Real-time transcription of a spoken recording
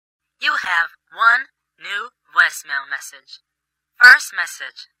You have one new voicemail message. First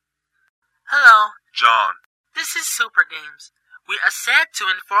message. Hello, John. this is Super Games. We are sad to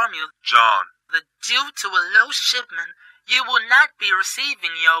inform you John. that due to a low shipment, you will not be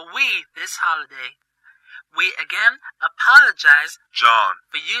receiving your Wii this holiday. We again apologize John.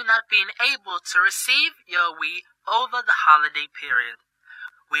 for you not being able to receive your Wii over the holiday period.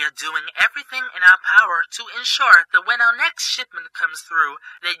 We are doing everything in our power to ensure that when our next shipment comes through,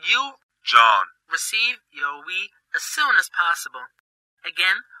 that you John. receive your Wii as soon as possible.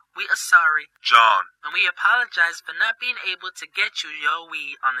 Again, we are sorry, John. and we apologize for not being able to get you your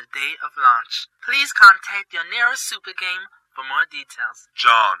Wii on the day of launch. Please contact your nearest Super Game for more details.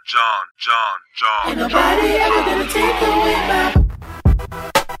 John. Ain't nobody ever gonna take away my.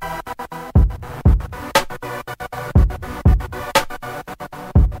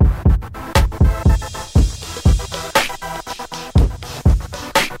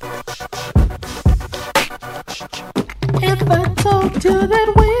 If I told you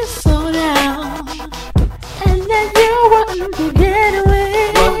that we sold out and that you wouldn't be getting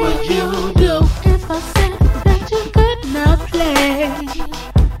away, what would you do? If I said that you could not play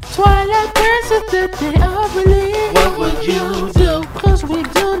Twilight Princess the day of release, what would you do? Cause we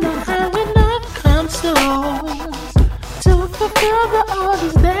do not have enough consoles to fulfill the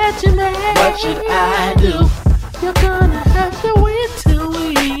orders that you made. What should I do? You're gonna have to wait till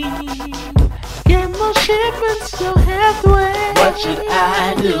we get more shipments, you'll have to wait. What should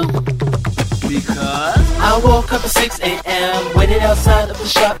I do? Because I woke up at 6 a.m., waited outside of the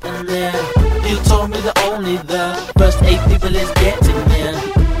shop, and then you told me that only the first 8 people is getting in.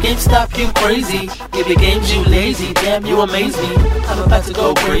 GameStop, you crazy. Give your games, you lazy. Damn, you amaze me. I'm about to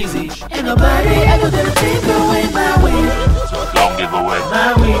go crazy. Ain't nobody ever gonna take away my Wii. So don't give away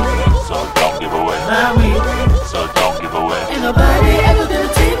My Wii. So don't give away My Wii. So don't give away Ain't nobody ever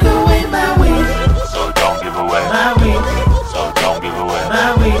gonna take away my Wii. So don't give away My Wii. So don't give away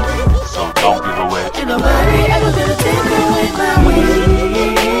My Wii. So don't give away Ain't nobody ever gonna take away my Wii.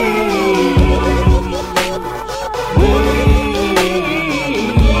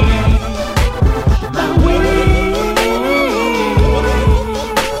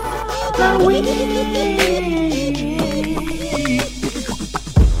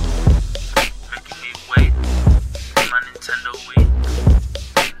 Making me wait for my Nintendo Wii.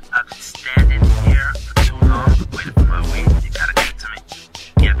 I've been standing here for too long, waiting for my Wii. You gotta give it to me.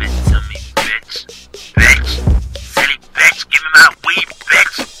 Give it to me, bitch. Bitch! Silly bitch, give me my Wii,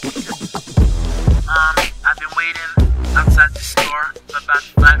 bitch! I've been waiting outside the store for about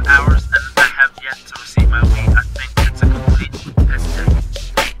 5 hours and I have yet to receive my Wii. I think it's a complete mistake.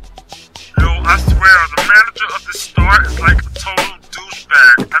 Yo, I swear, the manager of the store is like a total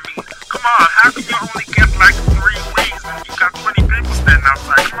douchebag. I mean, come on, how can you only get like 3 Wii's and you got 20 people standing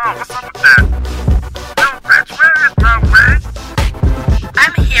outside? Come on, what's up with that? Yo, bitch, where is my Wii?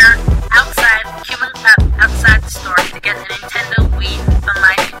 I'm here outside, queuing up outside the store to get a Nintendo Wii for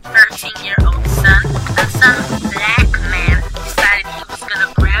my 13-year-old son. And some black man decided he was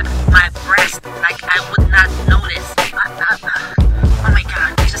gonna grab my breast like I would not notice. Oh my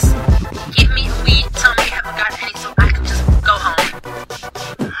god, just give me a Wii, tell me you haven't got any so I can just go home.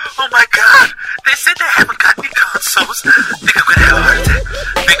 Oh my god, they said they haven't got any consoles. Think I'm gonna have a heart attack.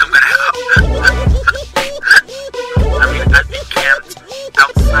 Think I'm gonna have I mean, I've been camped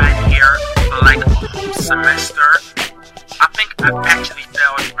outside here for like a whole semester. I think I've actually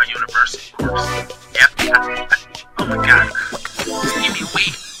failed my university course. Yep. Oh my god. Just give me a Wii.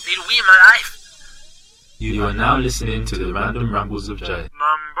 Need a Wii in my life. You are now listening to the Random Rambles of Jay.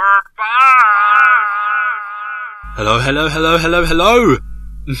 number 5. Hello.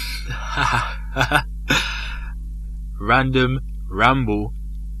 Random Ramble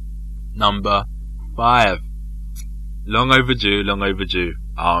number 5. Long overdue.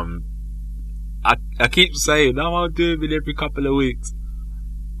 I keep saying I'll do it every couple of weeks,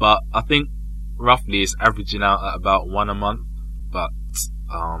 but I think roughly it's averaging out at about 1 a month. But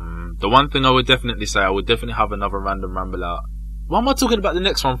the one thing I would definitely say, I would definitely have another Random Ramble out. What am I talking about the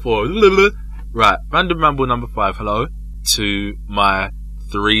next one for? Right, Random Ramble number 5. Hello to my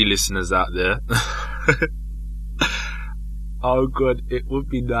 3 listeners out there. Oh god, it would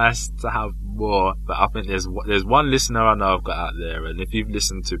be nice to have more, but I think there's one listener I know I've got out there, and if you've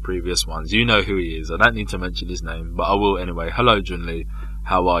listened to previous ones, you know who he is. I don't need to mention his name, but I will anyway. Hello, Junli,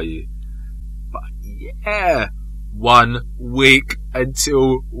 how are you? But yeah, 1 week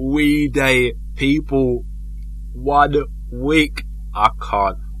until Wii Day, people. 1 week. I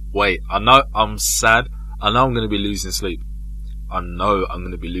can't wait. I know I'm sad. I know I'm going to be losing sleep. I know I'm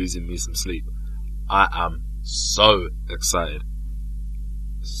going to be losing me some sleep. I am so excited.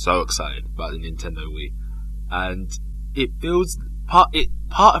 So excited about the Nintendo Wii. And it feels, part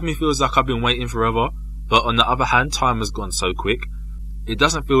of me feels like I've been waiting forever, but on the other hand, time has gone so quick. It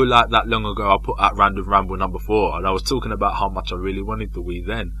doesn't feel like that long ago I put out Random Ramble number 4, and I was talking about how much I really wanted the Wii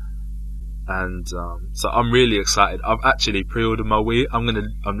then. And so I'm really excited. I've actually pre-ordered my Wii. I'm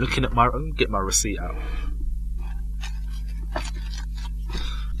looking at I'm gonna get my receipt out.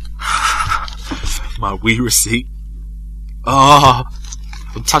 My Wii receipt. Oh,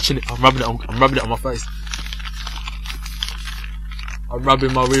 I'm touching it. I'm rubbing it on my face. I'm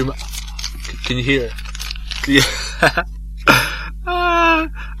rubbing my Wii. Can you hear it?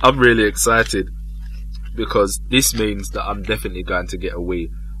 I'm really excited because this means that I'm definitely going to get a Wii.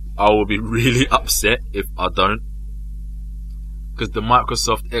 I will be really upset if I don't, because the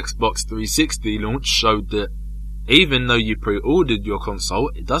Microsoft Xbox 360 launch showed that even though you pre-ordered your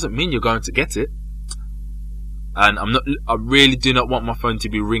console, it doesn't mean you're going to get it. And I really do not want my phone to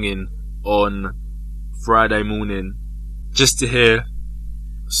be ringing on Friday morning just to hear,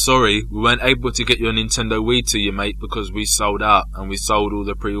 sorry, we weren't able to get your Nintendo Wii to you, mate, because we sold out, and we sold all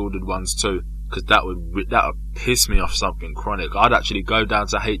the pre-ordered ones too. Because that would piss me off something chronic. I'd actually go down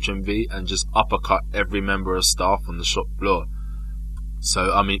to HMV and just uppercut every member of staff on the shop floor.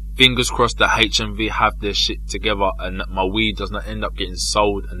 So, I mean, fingers crossed that HMV have their shit together and that my Wii does not end up getting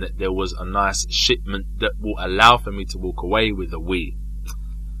sold, and that there was a nice shipment that will allow for me to walk away with a Wii.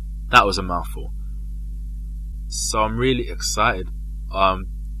 That was a mouthful. So I'm really excited. And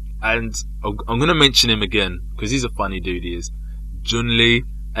I'm going to mention him again because he's a funny dude. He is Jun Lee,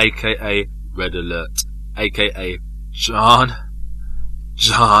 aka Red Alert, aka John.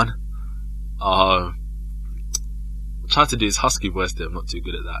 Tried to do his husky voice there. I'm not too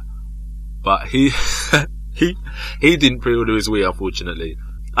good at that. But he didn't pre-order his Wii, unfortunately.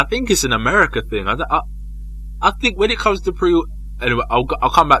 I think it's an America thing. I think when it comes to anyway, I'll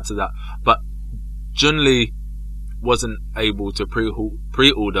come back to that. But Jun Lee wasn't able to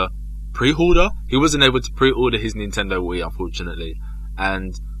pre-order. He wasn't able to pre-order his Nintendo Wii, unfortunately.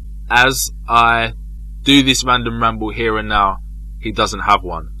 And as I do this random ramble here and now, he doesn't have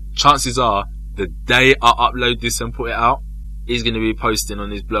one. Chances are, the day I upload this and put it out, he's going to be posting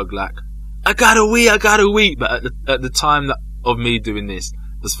on his blog like, I got a Wii. But at the time of me doing this,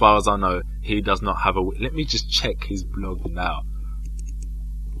 as far as I know, he does not have a Wii. Let me just check his blog now,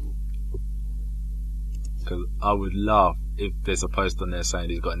 because I would laugh if there's a post on there saying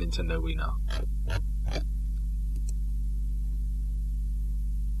he's got a Nintendo Wii now.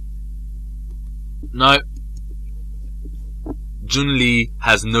 No, Jun Lee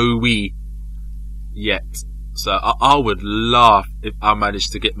has no Wii yet. So I would laugh if I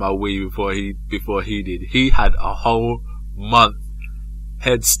managed to get my Wii before he did. He had a whole month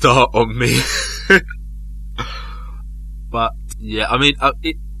head start on me. But yeah, I mean,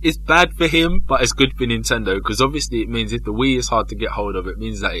 it's bad for him, but it's good for Nintendo, because obviously it means if the Wii is hard to get hold of, it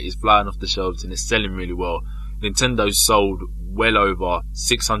means that it is flying off the shelves and it's selling really well. Nintendo's sold well over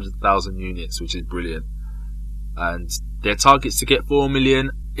 600,000 units, which is brilliant. And their target's to get 4 million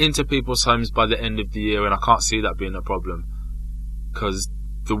into people's homes by the end of the year, and I can't see that being a problem, because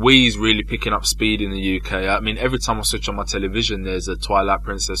the Wii's really picking up speed in the UK. I mean, every time I switch on my television, there's a Twilight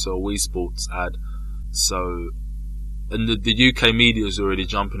Princess or Wii Sports ad. So, and the UK media is already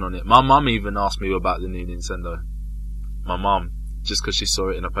jumping on it. My mum even asked me about the new Nintendo. My mum, just because she saw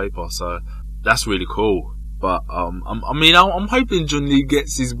it in a paper. So that's really cool. But I'm hoping Jun Lee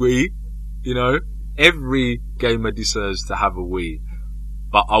gets his Wii. You know, every gamer deserves to have a Wii.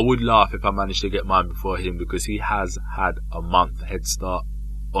 But I would laugh if I managed to get mine before him, because he has had a month head start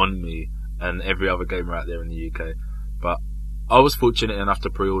on me and every other gamer out there in the UK. But I was fortunate enough to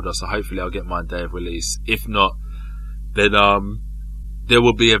pre-order, so hopefully I'll get mine day of release. If not, then there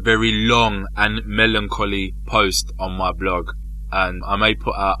will be a very long and melancholy post on my blog, and I may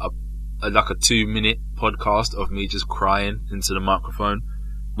put out a 2-minute podcast of me just crying into the microphone,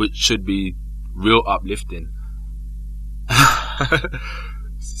 which should be real uplifting.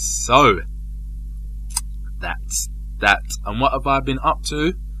 So that's that. And what have I been up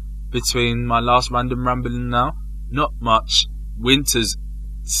to between my last random ramble and now? Not much. Winter's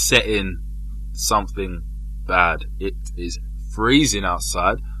setting something bad. It is freezing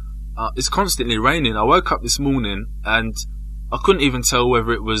outside. It's constantly raining. I woke up this morning and I couldn't even tell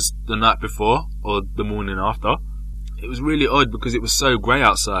whether it was the night before or the morning after. It was really odd because it was so grey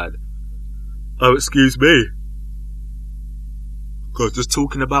outside. Oh, excuse me. Because just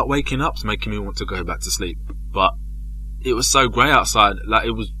talking about waking up's making me want to go back to sleep. But it was so grey outside. Like,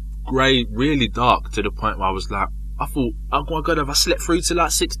 it was grey, really dark, to the point where I was like, I thought, oh my god, have I slept through to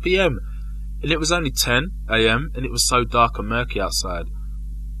 6 PM? And it was only 10 AM and it was so dark and murky outside.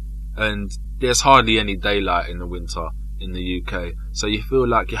 and there's hardly any daylight in the winter in the UK, so you feel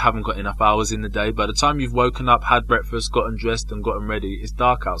like you haven't got enough hours in the day. By the time you've woken up, had breakfast, gotten dressed and gotten ready, it's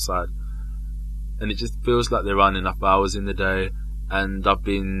dark outside, and it just feels like there aren't enough hours in the day. And I've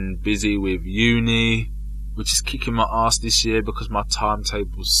been busy with uni, which is kicking my ass this year because my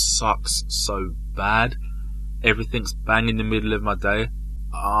timetable sucks so bad. Everything's bang in the middle of my day.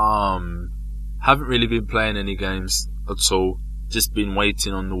 Haven't really been playing any games at all. Just been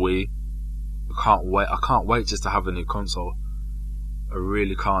waiting on the Wii. I can't wait just to have a new console. I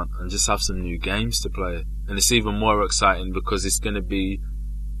really can't. And just have some new games to play. And it's even more exciting because it's going to be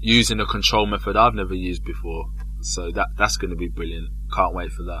using a control method I've never used before. So that's going to be brilliant. Can't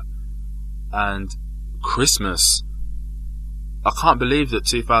wait for that. And Christmas. I can't believe that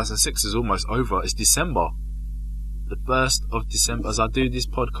 2006 is almost over. It's December. The 1st of December. As I do this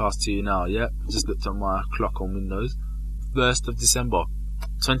podcast to you now, yeah? Just looked at my clock on Windows. 1st of December.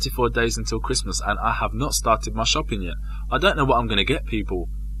 24 days until Christmas, and I have not started my shopping yet. I don't know what I'm going to get people.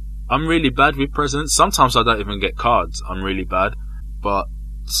 I'm really bad with presents. Sometimes I don't even get cards. I'm really bad. But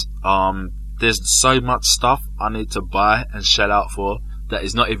there's so much stuff I need to buy and shell out for that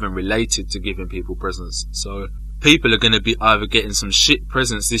is not even related to giving people presents. So people are going to be either getting some shit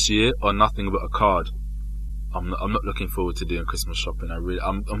presents this year or nothing but a card. I'm not looking forward to doing Christmas shopping.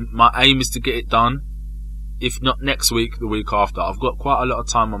 My aim is to get it done. If not next week, the week after. I've got quite a lot of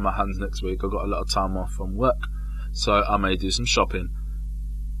time on my hands next week. I've got a lot of time off from work, so I may do some shopping.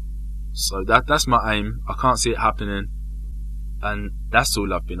 So that's my aim. I can't see it happening, and that's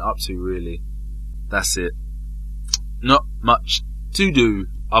all I've been up to really. That's it. Not much to do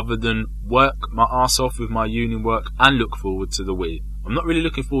other than work my arse off with my uni work and look forward to the Wii. I'm not really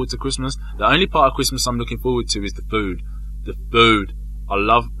looking forward to Christmas. The only part of Christmas I'm looking forward to is the food. The food. I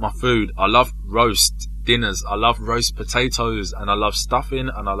love my food. I love roast dinners. I love roast potatoes, and I love stuffing,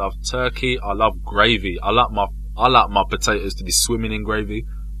 and I love turkey. I love gravy. I like my potatoes to be swimming in gravy.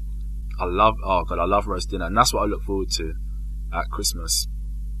 I love roast dinner, and that's what I look forward to at Christmas.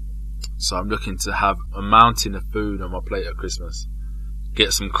 So I'm looking to have a mountain of food on my plate at Christmas.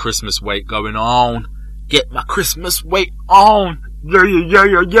 Get some Christmas weight going on. Get my Christmas weight on.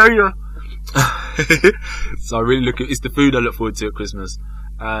 Yeah. So I really it's the food I look forward to at Christmas,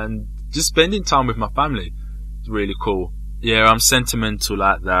 and just spending time with my family. It's really cool. Yeah, I'm sentimental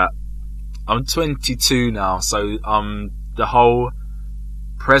like that. I'm 22 now, so the whole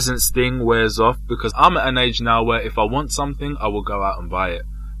presents thing wears off because I'm at an age now where if I want something, I will go out and buy it.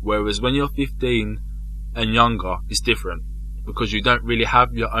 Whereas when you're 15 and younger, it's different because you don't really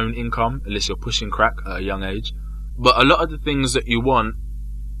have your own income unless you're pushing crack at a young age. But a lot of the things that you want,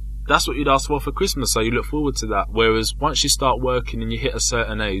 that's what you'd ask for Christmas, so you look forward to that. Whereas once you start working and you hit a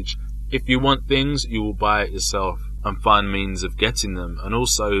certain age, if you want things, you will buy it yourself and find means of getting them. And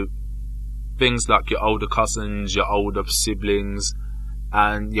also things like your older cousins, your older siblings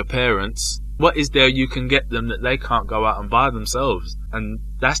and your parents, what is there you can get them that they can't go out and buy themselves? And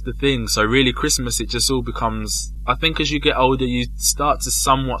that's the thing. So really Christmas, it just all becomes, I think as you get older you start to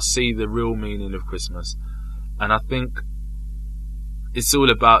somewhat see the real meaning of Christmas. And I think it's all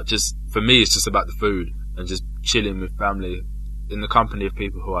about just, for me, it's just about the food and just chilling with family in the company of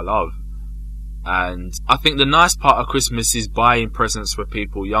people who I love. And I think the nice part of Christmas is buying presents for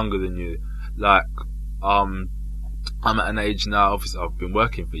people younger than you. Like, I'm at an age now, obviously I've been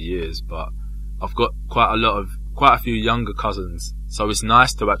working for years, but I've got quite a few younger cousins. So it's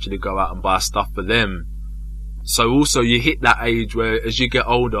nice to actually go out and buy stuff for them. So also you hit that age where as you get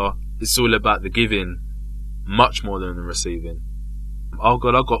older, it's all about the giving, much more than the receiving. Oh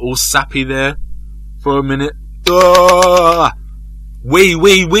God, I got all sappy there for a minute.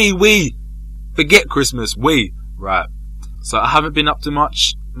 Wee. Forget Christmas, Right. So I haven't been up to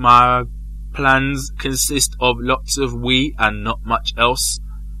much. My plans consist of lots of and not much else.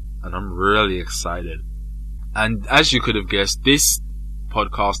 And I'm really excited. And as you could have guessed, this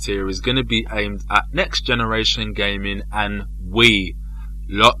podcast here is going to be aimed at next generation gaming and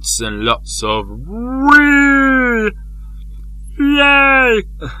lots and lots of Yay!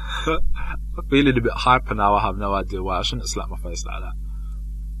 I'm feeling a bit hyper now. I have no idea why. I shouldn't have slapped my face like that.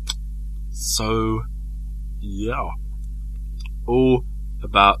 So, yeah. All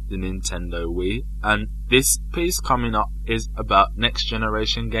about the Nintendo Wii. And this piece coming up is about next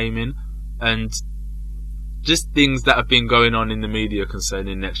generation gaming and just things that have been going on in the media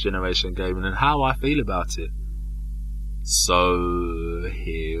concerning next generation gaming and how I feel about it. So,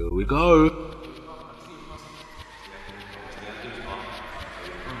 here we go.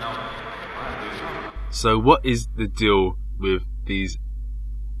 So what is the deal with these,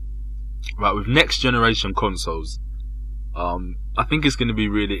 with next generation consoles? I think it's going to be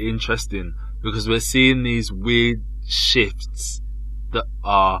really interesting because we're seeing these weird shifts that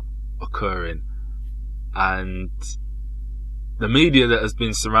are occurring, and the media that has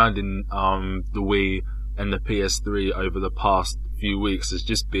been surrounding the Wii and the PS3 over the past few weeks has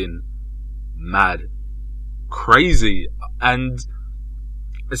just been mad, crazy, and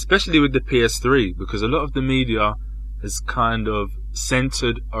especially with the PS3, because a lot of the media has kind of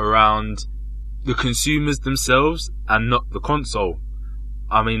centered around the consumers themselves and not the console.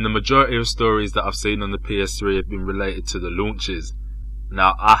 I mean, the majority of stories that I've seen on the PS3 have been related to the launches.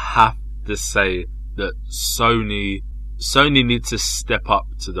 Now, I have to say that Sony need to step up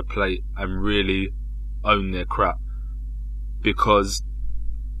to the plate and really own their crap, because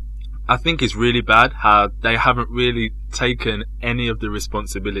I think it's really bad how they haven't really taken any of the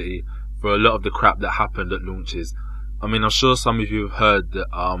responsibility for a lot of the crap that happened at launches. I mean, I'm sure some of you have heard that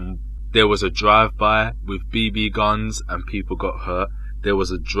there was a drive-by with BB guns and people got hurt. There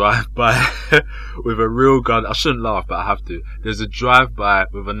was a drive-by with a real gun. I shouldn't laugh, but I have to. There's a drive-by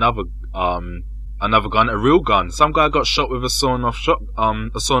with another gun, a real gun. Some guy got shot with a sawn-off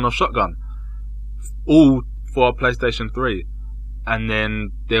shotgun. All for a PlayStation 3. And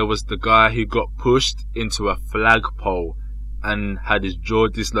then there was the guy who got pushed into a flagpole and had his jaw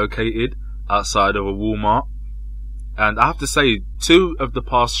dislocated outside of a Walmart. And I have to say, 2 of the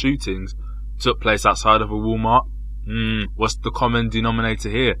past shootings took place outside of a Walmart. What's the common denominator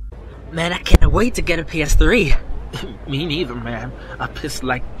here? Man, I can't wait to get a PS3. Me neither, man. I pissed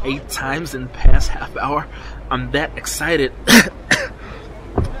like 8 times in the past half hour. I'm that excited.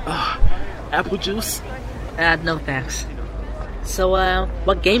 Apple juice? No thanks. So,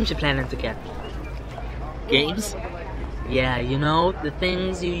 what games you planning to get? Games? Yeah, you know, the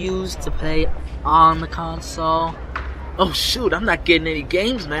things you use to play on the console. Oh shoot, I'm not getting any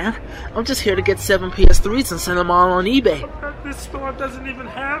games, man. I'm just here to get 7 PS3s and send them all on eBay. This store doesn't even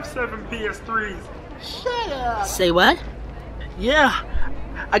have 7 PS3s. Shut up. Say what? Yeah,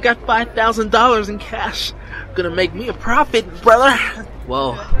 I got $5,000 in cash. Gonna make me a profit, brother.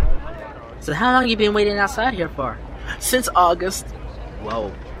 Whoa. So how long you been waiting outside here for? Since August.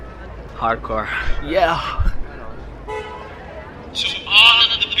 Whoa. Hardcore. Yeah. To all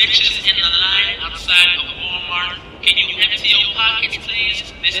of the bitches in the line outside of Walmart, can you empty your pockets,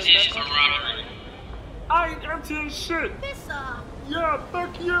 please? This is a robbery. I ain't emptying shit. Yeah,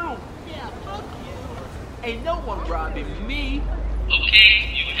 fuck you. Ain't no one robbing me.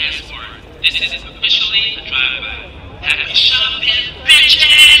 Okay, you asked for it. This is officially a drive-by. Happy shopping,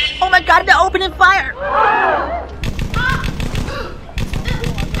 bitches! Oh my god, they're opening fire!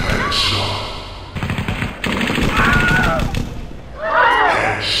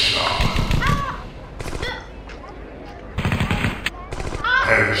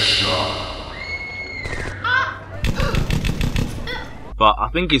 But I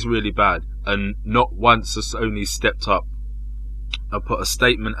think it's really bad, and not once has Sony stepped up and put a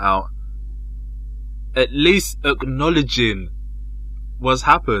statement out at least acknowledging what's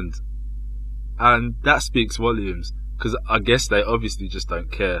happened, and that speaks volumes, because I guess they obviously just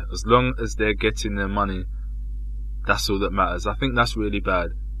don't care. As long as they're getting their money, that's all that matters. I think that's really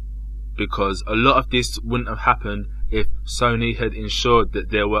bad, because a lot of this wouldn't have happened if Sony had ensured that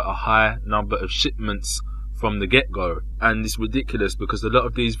there were a high number of shipments from the get-go. And it's ridiculous because a lot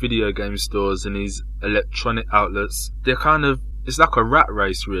of these video game stores and these electronic outlets, they're kind of, it's like a rat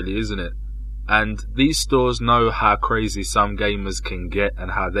race really, isn't it? And these stores know how crazy some gamers can get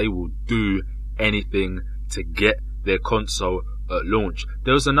and how they will do anything to get their console at launch.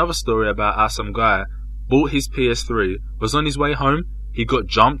 There was another story about how some guy bought his PS3, was on his way home, he got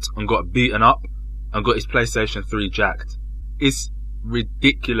jumped and got beaten up and got his PlayStation 3 jacked. It's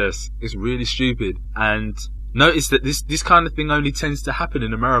ridiculous. It's really stupid. And notice that this kind of thing only tends to happen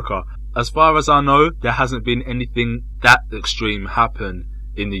in America. As far as I know, there hasn't been anything that extreme happen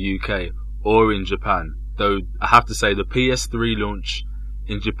in the UK or in Japan. Though I have to say the PS3 launch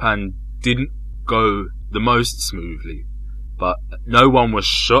in Japan didn't go the most smoothly. But no one was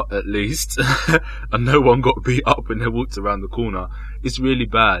shot at least. And no one got beat up when they walked around the corner. It's really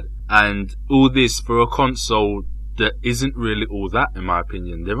bad. And all this for a console that isn't really all that, in my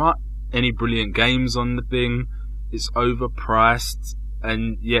opinion. There aren't any brilliant games on the thing. It's overpriced.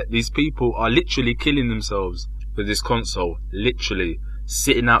 And yet these people are literally killing themselves for this console. Literally.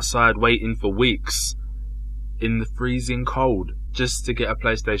 Sitting outside waiting for weeks in the freezing cold just to get a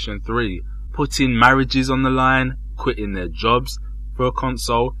PlayStation 3. Putting marriages on the line. Quitting their jobs for a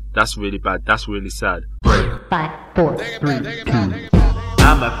console. That's really bad. That's really sad. 5, 4, 3, 2.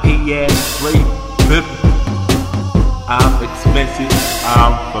 I'm a PS3 pimpin'. I'm expensive.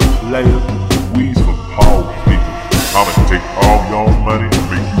 I'm for player. We's for power people. I'ma take all y'all money and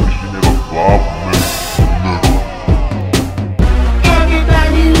make you wish you never bought me.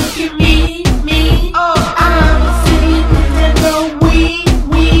 Everybody look at me. I'm a silly Nintendo Wii.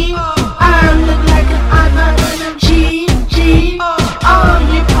 I look like an iPod and I'm cheap. All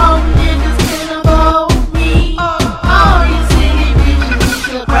you punk niggas can avoid me. All you silly bitches need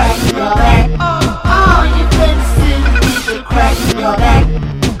to crack your back. All you fences need to crack your back.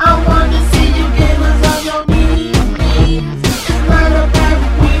 I wanna see you gamers on your knees. It's not about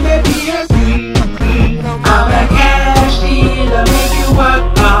we may be a I'm a cash dealer, make you work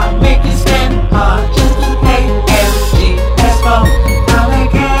hard, make you spend hard, just to play MG. That's for I'm a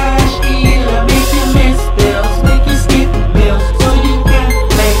cash dealer, make you miss bills, make you skip meals, so you can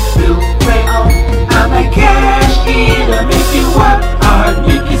play Blu-ray on. I'm a cash dealer, make you work hard,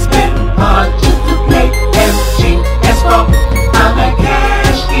 make you spend hard, just to play MG. That's for I'm a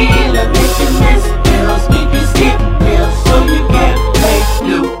cash dealer, make you miss bills, make you skip meals, so you can play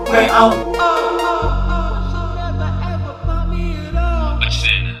Blu-ray on.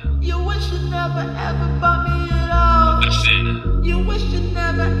 You wish you never ever bought me at all. You wish you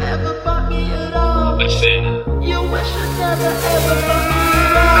never ever bought me at all. You wish you never ever bought me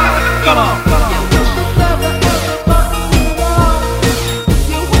at all. Come on. You wish you never ever bought me at all.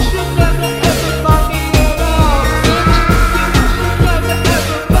 You wish you never ever bought me at all. You wish you never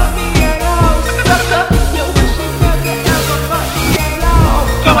ever bought me at all. Sucker, you wish you never ever bought me at all.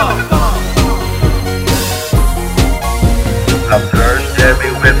 Come on. I'm first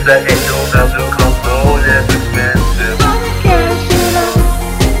every whip that ain't no nothing console that's expensive.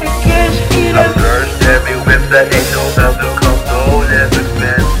 I'm first every whip that ain't no nothing console that's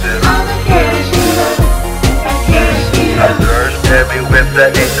expensive. I'm first every whip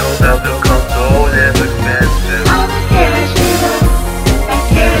that ain't no nothing console that's expensive.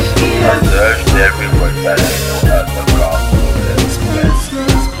 I'm first every whip that ain't no nothing console that's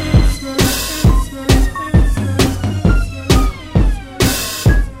expensive.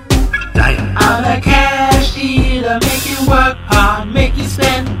 I'm a cash dealer, make you work hard, make you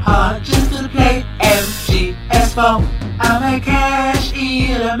spend hard, just to play MGS4. I'm a cash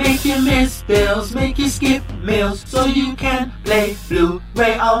dealer, make you miss bills, make you skip meals, so you can play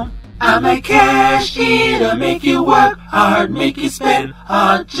Blu-ray on. I'm a cash dealer, make you work hard, make you spend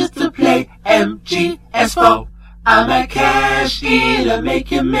hard, just to play MGS4. I'm a cash dealer,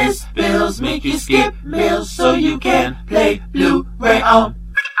 make you miss bills, make you skip meals, so you can play Blu-ray on.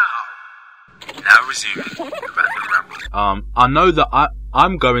 Now resuming the random ramble. I know that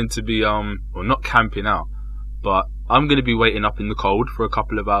I'm going to be well, not camping out, but I'm going to be waiting up in the cold for a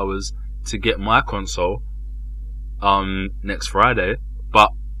couple of hours to get my console next Friday,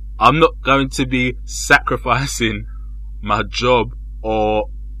 but I'm not going to be sacrificing my job or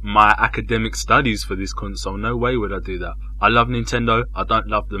my academic studies for this console. No way would I do that. I love Nintendo. I don't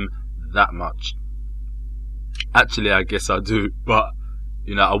love them that much. Actually, I guess I do, but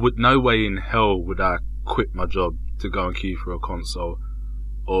you know, no way in hell would I quit my job to go and queue for a console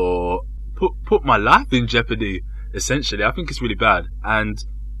or put my life in jeopardy, essentially. I think it's really bad. And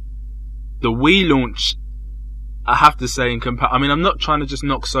the Wii launch, I have to say, I mean, I'm not trying to just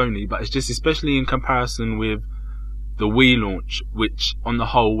knock Sony, but it's just especially in comparison with the Wii launch, which on the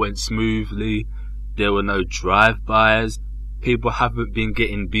whole went smoothly. There were no drive-bys. People haven't been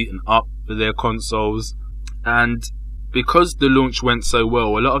getting beaten up for their consoles. And because the launch went so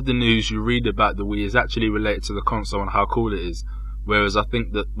well, a lot of the news you read about the Wii is actually related to the console and how cool it is. Whereas I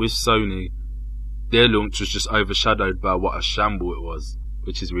think that with Sony, their launch was just overshadowed by what a shamble it was,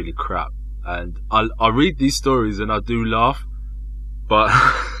 which is really crap. And I read these stories and I do laugh, but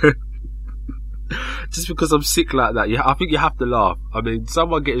just because I'm sick like that, I think you have to laugh. I mean,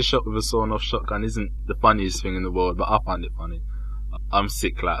 someone getting shot with a sawn-off shotgun isn't the funniest thing in the world, but I find it funny. I'm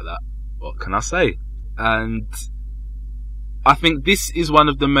sick like that. What can I say? And I think this is one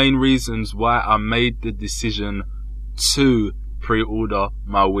of the main reasons why I made the decision to pre-order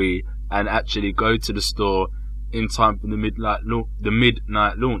my Wii and actually go to the store in time for the midnight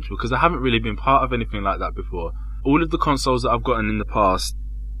launch, because I haven't really been part of anything like that before. All of the consoles that I've gotten in the past,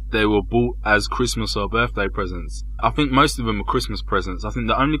 they were bought as Christmas or birthday presents. I think most of them were Christmas presents. I think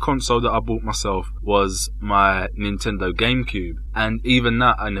the only console that I bought myself was my Nintendo GameCube, and even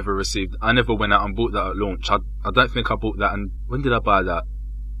that I never received. I never went out and bought that at launch. I don't think I bought that. And when did I buy that?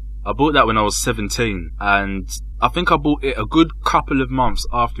 I bought that when I was 17, and I think I bought it a good couple of months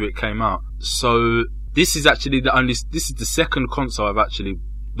after it came out. So this is actually this is the second console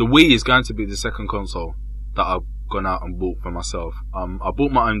the Wii is going to be the second console that I've gone out and bought for myself. I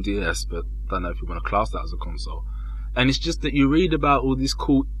bought my own DS, but I don't know if you want to class that as a console. And it's just that you read about all these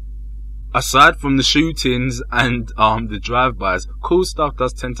cool aside from the shootings and the drive-bys, cool stuff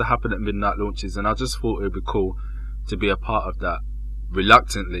does tend to happen at midnight launches, and I just thought it would be cool to be a part of that.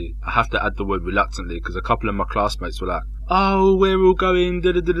 Reluctantly, I have to add the word reluctantly, because a couple of my classmates were like, "Oh, we're all going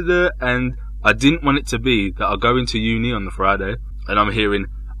da da da da da," and I didn't want it to be that I go into uni on the Friday and I'm hearing,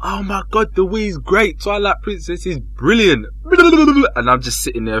 "Oh my god, the Wii's great, Twilight Princess is brilliant," and I'm just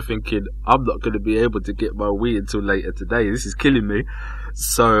sitting there thinking, I'm not going to be able to get my Wii until later today. This is killing me.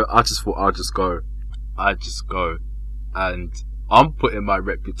 So I just thought I'd just go. And I'm putting my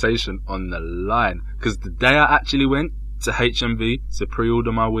reputation on the line, because the day I actually went to HMV to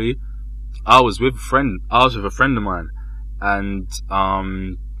pre-order my Wii, I was with a friend of mine, and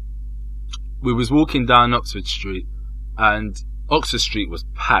we was walking down Oxford Street, and Oxford Street was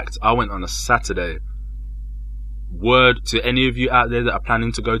packed. I went on a Saturday. Word to any of you out there that are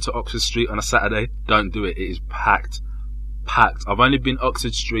planning to go to Oxford Street on a Saturday, don't do it. It is packed. I've only been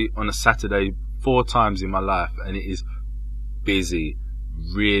Oxford Street on a Saturday 4 times in my life, and it is busy,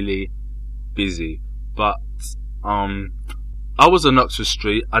 really busy. But I was on Oxford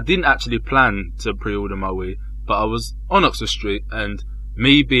Street. I didn't actually plan to pre-order my Wii, but I was on Oxford Street, and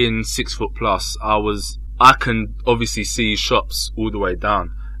me being 6 foot plus, I can obviously see shops all the way down.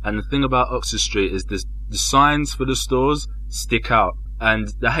 And the thing about Oxford Street is the signs for the stores stick out, and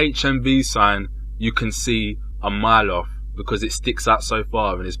the HMV sign you can see a mile off, because it sticks out so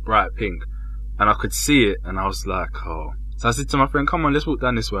far and it's bright pink, and I could see it, and I was like, oh. So I said to my friend, "Come on, let's walk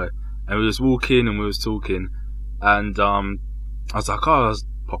down this way." And we was walking and we was talking, and I was like, "Oh, I was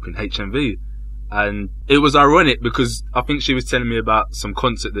popping HMV." And it was ironic, because I think she was telling me about some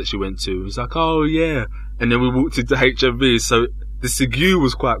concert that she went to. It was like, "Oh yeah," and then we walked into HMV. So the Sigu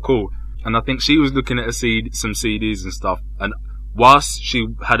was quite cool, and I think she was looking at some CDs and stuff, and whilst she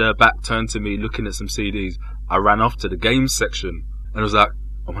had her back turned to me looking at some CDs, I ran off to the games section and was like,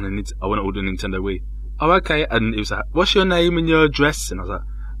 I want to order a Nintendo Wii. "Oh, okay." And it was like, "What's your name and your address?" And I was like,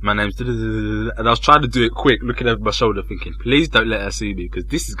 "My name's da-da-da-da-da." And I was trying to do it quick, looking over my shoulder thinking, please don't let her see me, because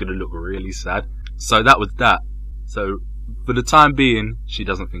this is going to look really sad. So that was that. So for the time being, she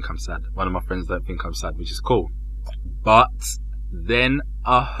doesn't think I'm sad. One of my friends don't think I'm sad, which is cool. But then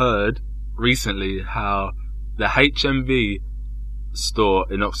I heard recently how the HMV store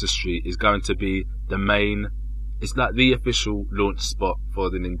in Oxford Street is going to be it's like the official launch spot for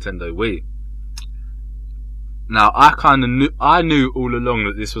the Nintendo Wii. Now, I knew all along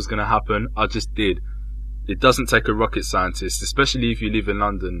that this was going to happen. I just did. It doesn't take a rocket scientist, especially if you live in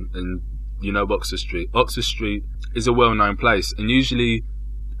London and you know Oxford Street. Oxford Street is a well-known place, and usually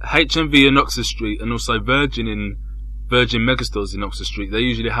HMV in Oxford Street, and also Virgin Megastores in Oxford Street, they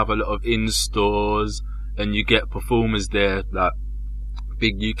usually have a lot of in-stores, and you get performers there, like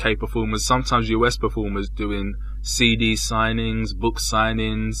big UK performers, sometimes US performers doing CD signings, book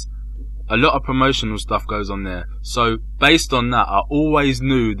signings. A lot of promotional stuff goes on there. So based on that, I always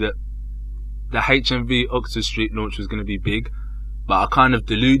knew that the HMV Oxford Street launch was going to be big, but I kind of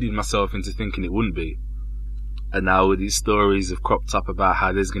deluded myself into thinking it wouldn't be. And now all these stories have cropped up about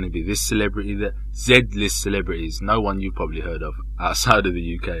how there's going to be this celebrity, that Z-list celebrities, no one you've probably heard of outside of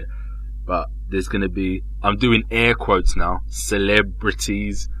the UK, but there's going to be, I'm doing air quotes now,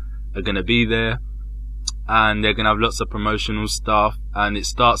 celebrities are going to be there, and they're going to have lots of promotional stuff, and it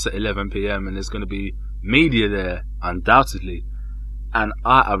starts at 11 PM, and there's going to be media there, undoubtedly. And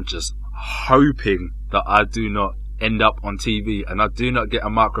I am just hoping that I do not end up on TV and I do not get a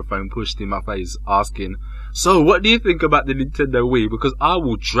microphone pushed in my face asking, "So what do you think about the Nintendo Wii?" Because I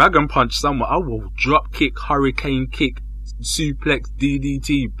will dragon punch someone, I will drop kick, hurricane kick, suplex,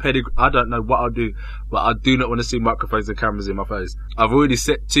 DDT, pedigree, I don't know what I'll do, but I do not want to see microphones and cameras in my face. I've already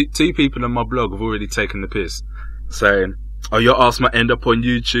set two people on my blog have already taken the piss, saying, "Oh, your ass might end up on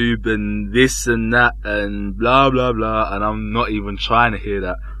YouTube and this and that and blah blah blah," and I'm not even trying to hear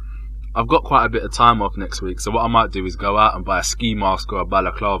that. I've got quite a bit of time off next week, so what I might do is go out and buy a ski mask or a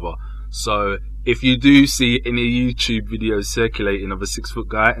balaclava. So if you do see any YouTube videos circulating of a 6-foot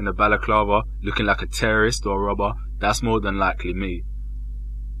guy in a balaclava looking like a terrorist or a robber, that's more than likely me.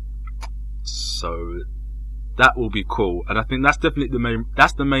 So that will be cool, and I think that's definitely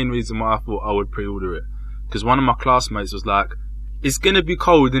the main reason why I thought I would pre-order it. Because one of my classmates was like, "It's gonna be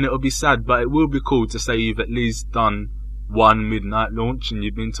cold and it'll be sad, but it will be cool to say you've at least done one midnight launch and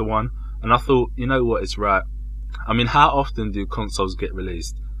you've been to one." And I thought, you know what, it's right. I mean, how often do consoles get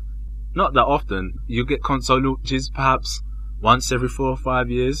released? Not that often. You get console launches perhaps once every 4 or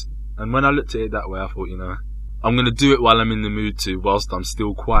 5 years. And when I looked at it that way, I thought, you know, I'm going to do it while I'm in the mood to, whilst I'm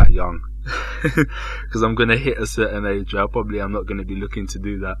still quite young. Because I'm going to hit a certain age where I'm not going to be looking to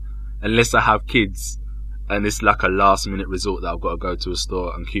do that unless I have kids. and it's like a last minute resort that I've got to go to a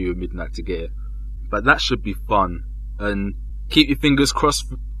store and queue at midnight to get it. But that should be fun, and keep your fingers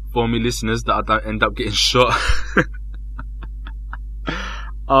crossed for me, listeners, that I don't end up getting shot.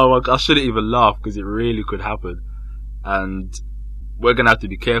 Oh, I shouldn't even laugh because it really could happen, and we're going to have to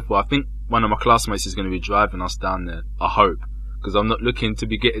be careful. I think one of my classmates is going to be driving us down there, I hope, because I'm not looking to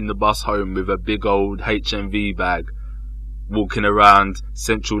be getting the bus home with a big old HMV bag, walking around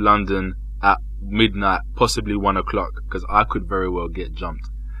central London at midnight, possibly 1 o'clock, because I could very well get jumped,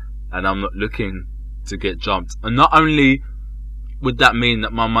 and I'm not looking to get jumped. And not only would that mean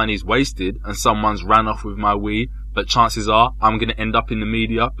that my money's wasted and someone's ran off with my Wii, but chances are I'm going to end up in the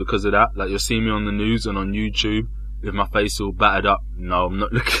media because of that. Like, you'll see me on the news and on YouTube with my face all battered up. No, I'm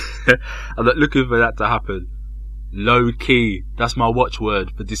not looking I'm not looking for that to happen. Low key, that's my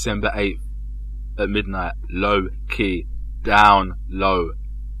watchword for December 8th at midnight. Low key. Down low.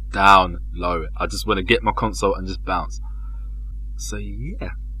 Down low. I just want to get my console and just bounce. So yeah,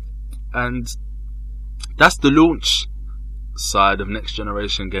 and that's the launch side of next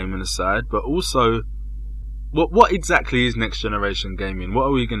generation gaming aside. But also, what exactly is next generation gaming? What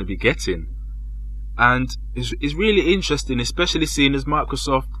are we going to be getting? And it's really interesting, especially seeing as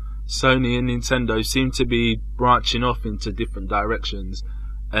Microsoft, Sony and Nintendo seem to be branching off into different directions,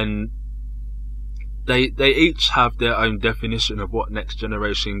 and they each have their own definition of what next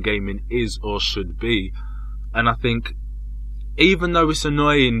generation gaming is or should be. And I think, even though it's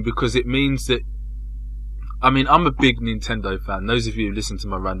annoying because it means that, I mean, I'm a big Nintendo fan. Those of you who listen to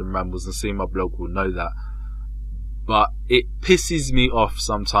my random rambles and see my blog will know that. But it pisses me off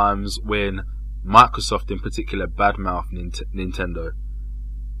sometimes when Microsoft in particular badmouth Nintendo.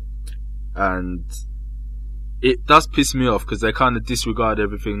 And it does piss me off because they kind of disregard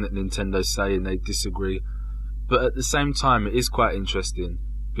everything that Nintendo say and they disagree. But at the same time, it is quite interesting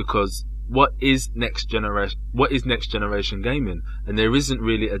because what is next generation gaming? And there isn't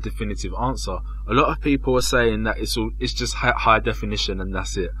really a definitive answer. A lot of people are saying that it's just high definition and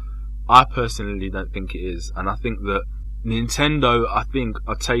that's it. I personally don't think it is, and I think that Nintendo,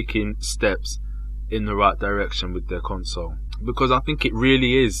 are taking steps in the right direction with their console, because I think it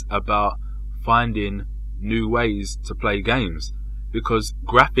really is about finding new ways to play games, because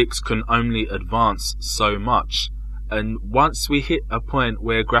graphics can only advance so much, and once we hit a point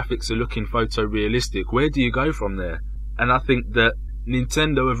where graphics are looking photorealistic, where do you go from there? And I think that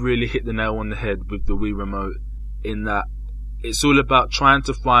Nintendo have really hit the nail on the head with the Wii Remote, in that it's all about trying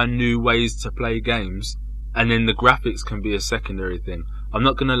to find new ways to play games, and then the graphics can be a secondary thing. I'm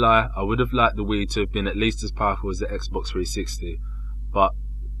not gonna lie, I would have liked the Wii to have been at least as powerful as the Xbox 360, but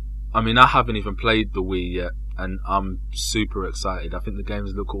I mean, I haven't even played the Wii yet, and I'm super excited. I think the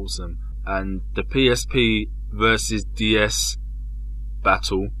games look awesome, and the PSP versus DS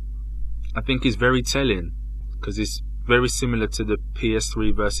battle, I think, is very telling, because it's very similar to the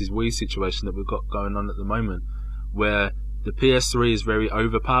PS3 versus Wii situation that we've got going on at the moment, where the PS3 is very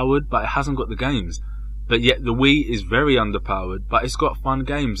overpowered, but it hasn't got the games. But yet the Wii is very underpowered, but it's got fun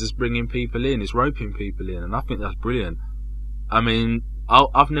games. It's bringing people in, it's roping people in, and I think that's brilliant. I mean,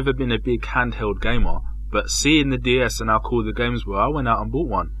 I've never been a big handheld gamer, but seeing the DS and how cool the games were, I went out and bought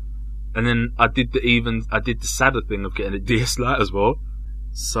one. And then I did the sadder thing of getting a DS Lite as well.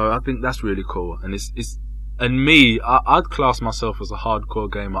 So I think that's really cool. And I'd class myself as a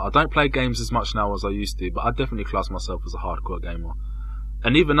hardcore gamer. I don't play games as much now as I used to, but I definitely class myself as a hardcore gamer.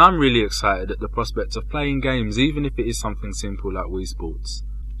 And even I'm really excited at the prospect of playing games, even if it is something simple like Wii Sports.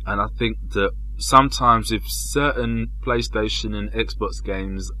 And I think that sometimes with certain PlayStation and Xbox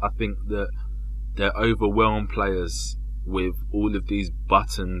games, I think that they overwhelm players with all of these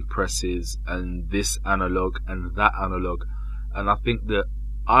button presses and this analog and that analog. And I think that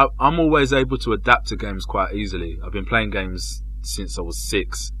I'm always able to adapt to games quite easily. I've been playing games since I was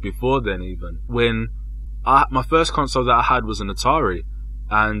 6, before then even. When my first console that I had was an Atari,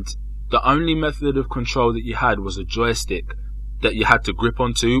 and the only method of control that you had was a joystick that you had to grip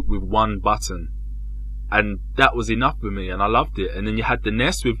onto with one button. And that was enough for me, and I loved it. And then you had the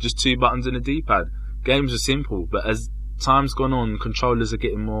NES with just 2 buttons and a D-pad. Games are simple, but as time's gone on, controllers are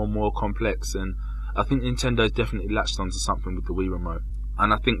getting more and more complex, and I think Nintendo's definitely latched onto something with the Wii Remote.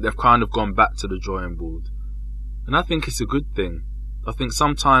 And I think they've kind of gone back to the drawing board. And I think it's a good thing. I think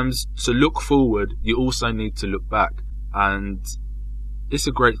sometimes to look forward, you also need to look back. And it's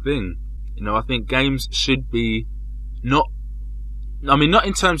a great thing. You know, I think games should be not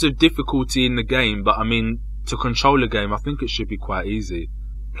in terms of difficulty in the game, but I mean, to control a game, I think it should be quite easy.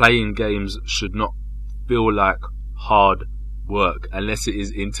 Playing games should not feel like hard work, unless it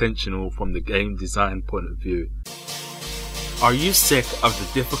is intentional from the game design point of view. Are you sick of the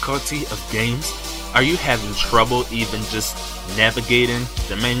difficulty of games? Are you having trouble even just navigating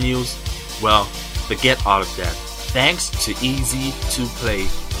the menus? Well, forget all of that. Thanks to Easy to Play,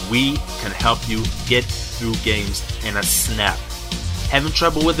 we can help you get through games in a snap. Having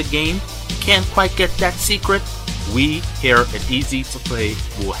trouble with a game? Can't quite get that secret? We here at Easy to Play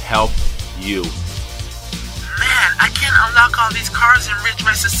will help you. Man, I can't unlock all these cars in Ridge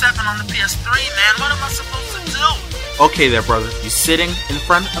Racer 7 on the PS3, man. What am I supposed to do? Okay there, brother. You sitting in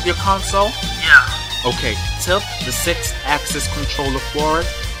front of your console? Yeah. Okay, tilt the 6-axis controller forward.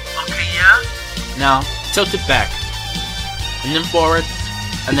 Okay, yeah. Now, tilt it back. And then forward,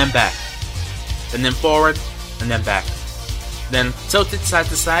 and then back. And then forward, and then back. Then tilt it side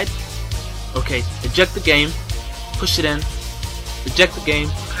to side. Okay, eject the game. Push it in. Eject the game.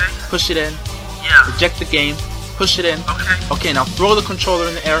 Okay. Push it in. Yeah. Eject the game. Push it in. Okay. Okay, now throw the controller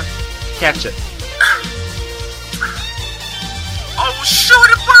in the air. Catch it. Oh, shoot,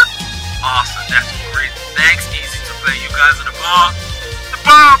 it worked! Awesome, that's great. Thanks, Easy to Play. You guys are the bomb. The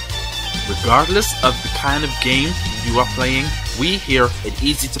bomb! Regardless of the kind of game you are playing, we here at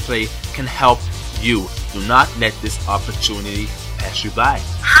Easy to Play can help you. Do not let this opportunity pass you by.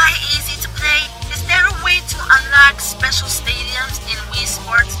 Hi, Easy to Play. Is there a way to unlock special stadiums in Wii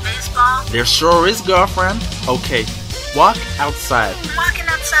Sports Baseball? There sure is, girlfriend. Okay, walk outside. I'm walking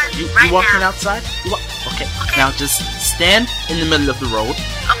outside You right walking now. outside? Okay. Okay. Now just stand in the middle of the road.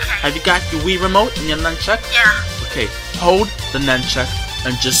 Okay. Have you got your Wii remote and your nunchuck? Yeah. Okay, hold the nunchuck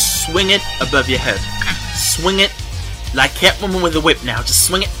and just swing it above your head. Okay. Swing it like Catwoman with a whip now. Just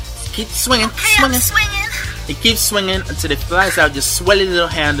swing it. Keep swinging. Okay, swinging. I'm swinging. It keeps swinging until it flies out your swelly little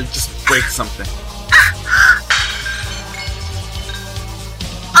hand and just breaks something.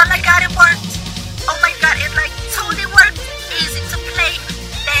 Oh my god, it worked! Oh my god, it like totally worked! Easy to Play.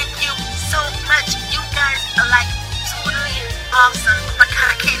 Thank you so much. You guys are like totally awesome. Oh my god,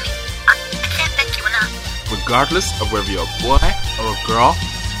 I can't thank you enough. Regardless of whether you're a boy or a girl,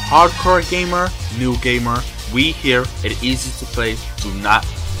 hardcore gamer, new gamer, we here at Easy to Play do not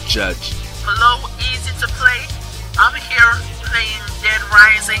judge. Hello, Easy to Play. I'm here playing Dead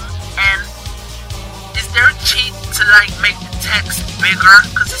Rising, and is there a cheat to like make the text bigger?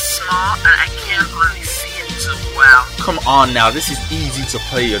 Cause it's small and I can't really see it too well. Come on now, this is Easy to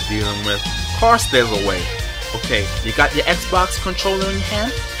Play you're dealing with. Of course there's a way. Okay, you got your Xbox controller in your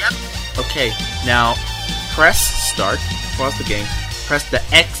hand? Yep. Okay, now press start, pause the game, press the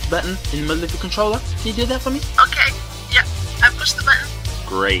X button in the middle of your controller. Can you do that for me? Okay. Yep. I pushed the button.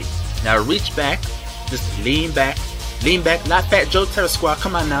 Great. Now reach back, just lean back, like Fat Joe Terror Squad.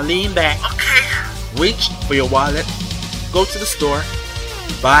 Come on now, lean back. Okay. Reach for your wallet, go to the store,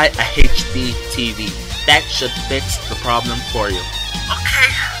 buy a HD TV. That should fix the problem for you. Okay.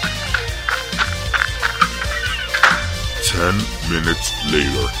 10 minutes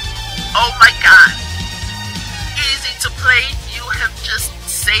later. Oh my god. Easy to Play. You have just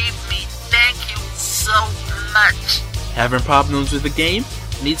saved me. Thank you so much. Having problems with the game?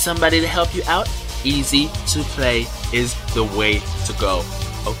 Need somebody to help you out? Easy to Play is the way to go.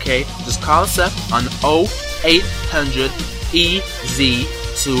 Okay? Just call us up on 0800 EASY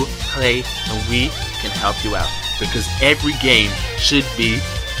to Play and we can help you out. Because every game should be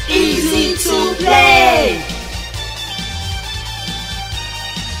Easy to Play.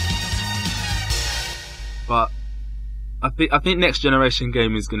 But I think next generation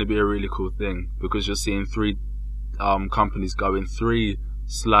gaming is going to be a really cool thing because you're seeing three companies go in three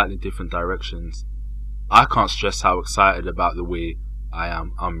slightly different directions. I can't stress how excited about the Wii I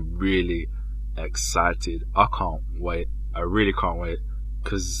am. I'm really excited. I can't wait. I really can't wait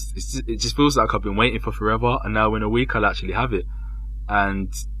because it just feels like I've been waiting for forever, and now in a week I'll actually have it.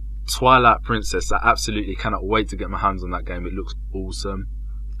 And Twilight Princess, I absolutely cannot wait to get my hands on that game. It looks awesome.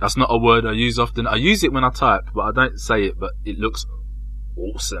 That's not a word I use often. I use it when I type, but I don't say it. But it looks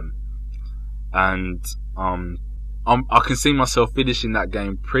awesome, and I can see myself finishing that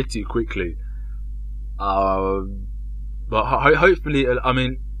game pretty quickly. But hopefully, I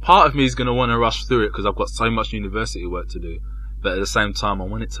mean, part of me is going to want to rush through it because I've got so much university work to do. But at the same time, I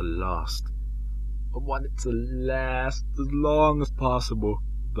want it to last. I want it to last as long as possible.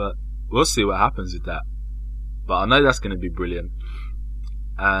 But we'll see what happens with that. But I know that's going to be brilliant.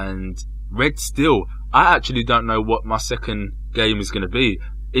 And Red Steel, I actually don't know what my second game is going to be.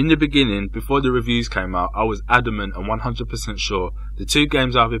 In the beginning, before the reviews came out, I was adamant and 100% sure the two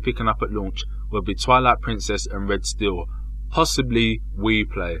games I'll be picking up at launch will be Twilight Princess and Red Steel, possibly Wii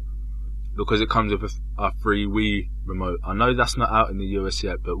Play, because it comes with a free Wii remote. I know that's not out in the US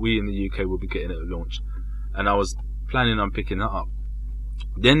yet, but we in the UK will be getting it at launch, and I was planning on picking that up.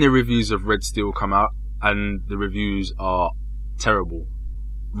 Then the reviews of Red Steel come out, and the reviews are terrible.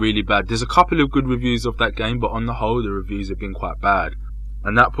 really bad. There's a couple of good reviews of that game, but on the whole, the reviews have been quite bad.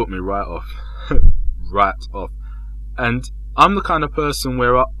 And that put me right off. Right off. And I'm the kind of person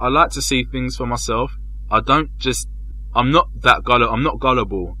where I like to see things for myself. I'm not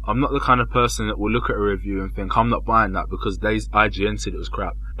gullible. I'm not the kind of person that will look at a review and think, I'm not buying that because IGN said it was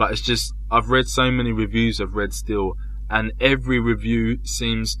crap. But it's just, I've read so many reviews I've read still, and every review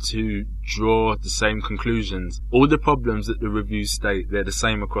seems to draw the same conclusions. All the problems that the reviews state, they're the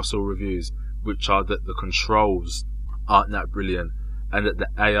same across all reviews, which are that the controls aren't that brilliant, and that the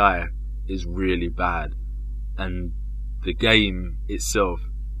AI is really bad, and the game itself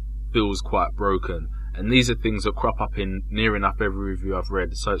feels quite broken. And these are things that crop up in near enough every review I've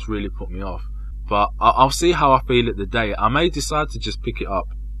read, so it's really put me off. But I'll see how I feel at the day. I may decide to just pick it up.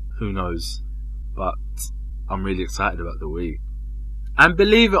 Who knows? But I'm really excited about the Wii. And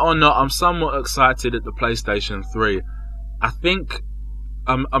believe it or not, I'm somewhat excited at the PlayStation 3. I think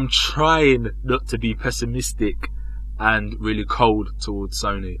I'm trying not to be pessimistic and really cold towards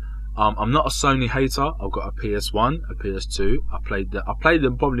Sony. I'm not a Sony hater. I've got a PS1, a PS2. I played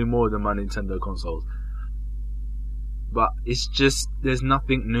them probably more than my Nintendo consoles. But it's just, there's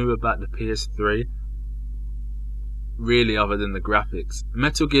nothing new about the PS3, really, other than the graphics.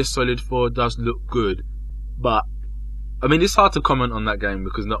 Metal Gear Solid 4 does look good, but I mean, it's hard to comment on that game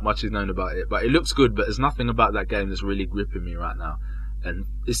because not much is known about it. But it looks good, but there's nothing about that game that's really gripping me right now. And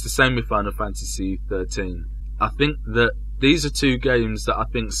it's the same with Final Fantasy 13. I think that these are two games that I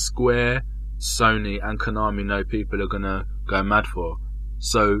think Square, Sony and Konami know people are gonna go mad for.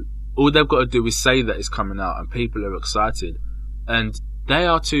 So all they've got to do is say that it's coming out and people are excited. And they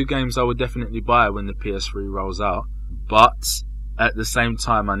are two games I would definitely buy when the PS3 rolls out. But at the same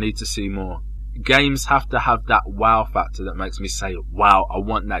time, I need to see more. Games have to have that wow factor that makes me say, wow, I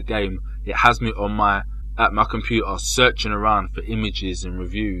want that game. It has me at my computer searching around for images and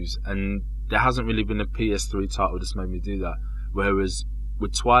reviews, and there hasn't really been a PS3 title that's made me do that. Whereas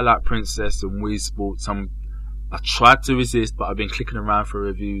with Twilight Princess and Wii Sports, I tried to resist, but I've been clicking around for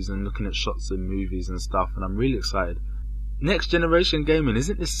reviews and looking at shots of movies and stuff, and I'm really excited. Next generation gaming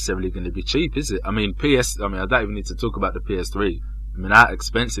isn't necessarily going to be cheap, is it? I mean, I don't even need to talk about the PS3. I mean, how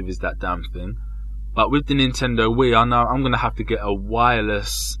expensive is that damn thing? But with the Nintendo Wii, I know I'm going to have to get a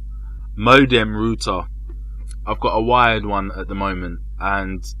wireless modem router. I've got a wired one at the moment,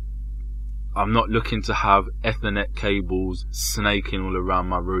 and I'm not looking to have Ethernet cables snaking all around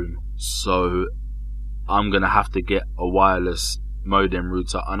my room. So I'm going to have to get a wireless modem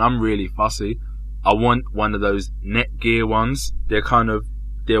router, and I'm really fussy. I want one of those Netgear ones.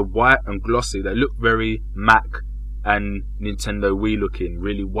 They're white and glossy. They look very Mac and Nintendo Wii looking,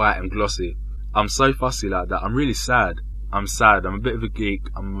 really white and glossy. I'm so fussy like that. I'm really sad. I'm a bit of a geek.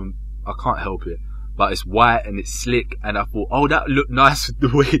 I can't help it. But it's white and it's slick, and I thought, oh, that would look nice with the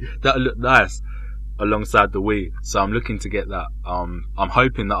Wii. That would look nice alongside the Wii. So I'm looking to get that. I'm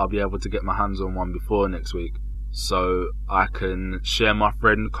hoping that I'll be able to get my hands on one before next week, so I can share my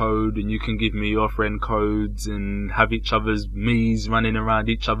friend code and you can give me your friend codes and have each other's me's running around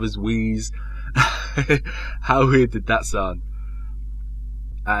each other's Wii's. How weird did that sound?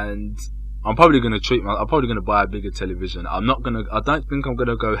 And I'm probably going to buy a bigger television. I don't think I'm going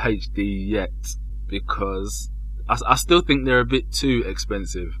to go HD yet, because I still think they're a bit too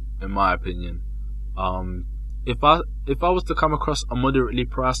expensive, in my opinion. If I was to come across a moderately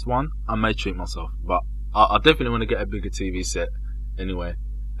priced one, I may treat myself, but I definitely want to get a bigger TV set anyway.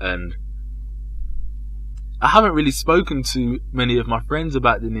 And I haven't really spoken to many of my friends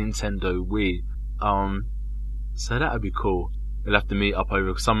about the Nintendo Wii, so that would be cool. We'll have to meet up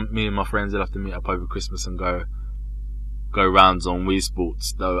me and my friends will have to meet up over Christmas and go rounds on Wii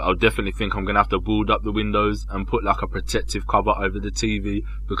Sports. Though I'll definitely think I'm going to have to board up the windows and put like a protective cover over the TV,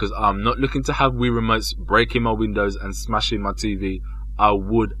 because I'm not looking to have Wii remotes breaking my windows and smashing my TV. I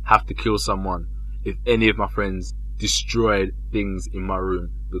would have to kill someone if any of my friends destroyed things in my room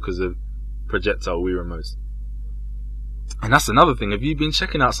because of projectile Wii remotes. And that's another thing. Have you been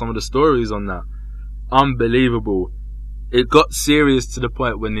checking out some of the stories on that? Unbelievable. It got serious to the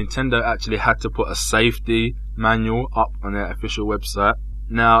point where Nintendo actually had to put a safety manual up on their official website.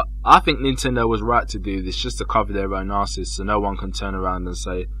 Now, I think Nintendo was right to do this just to cover their own asses, so no one can turn around and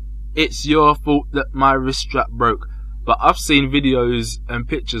say, it's your fault that my wrist strap broke. But I've seen videos and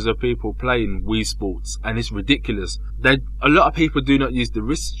pictures of people playing Wii Sports, and it's ridiculous. A lot of people do not use the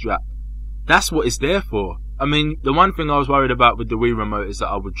wrist strap. That's what it's there for. I mean, the one thing I was worried about with the Wii remote is that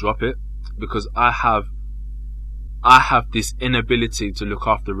I would drop it, because I have this inability to look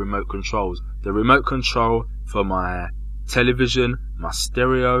after remote controls. The remote control for my television, my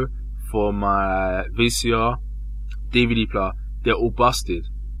stereo, for my VCR, DVD player, they're all busted.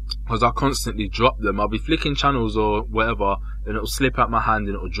 because I constantly drop them. I'll be flicking channels or whatever, and it'll slip out my hand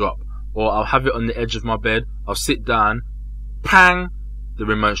and it'll drop. Or I'll have it on the edge of my bed, I'll sit down, pang, the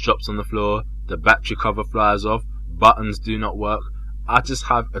remote drops on the floor, the battery cover flies off, buttons do not work. I just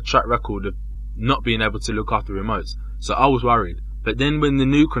have a track record of not being able to look after remotes. So I was worried. But then when the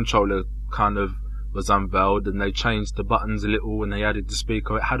new controller kind of was unveiled and they changed the buttons a little and they added the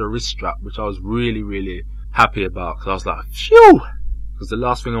speaker, it had a wrist strap, which I was really, really happy about, because I was like, phew! Because the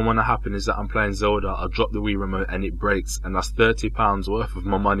last thing I want to happen is that I'm playing Zelda, I drop the Wii remote and it breaks, and that's £30 worth of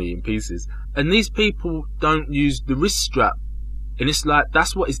my money in pieces. And these people don't use the wrist strap, and it's like,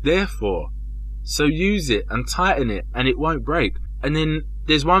 that's what it's there for. So use it and tighten it and it won't break. And then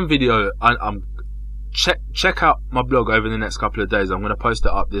there's one video, check out my blog over the next couple of days, I'm going to post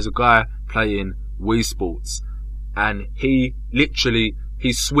it up. There's a guy playing Wii Sports, and he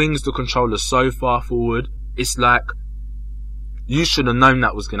swings the controller so far forward, it's like, you should have known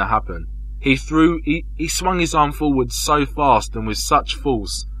that was going to happen. He swung his arm forward so fast and with such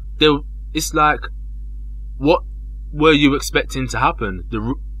force. It's like, what were you expecting to happen?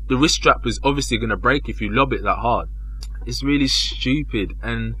 The wrist strap is obviously going to break if you lob it that hard. It's really stupid.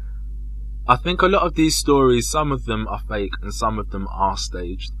 And I think a lot of these stories, some of them are fake and some of them are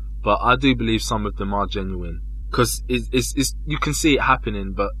staged. But I do believe some of them are genuine. Because you can see it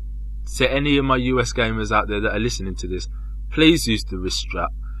happening. But to any of my US gamers out there that are listening to this, please use the wrist strap,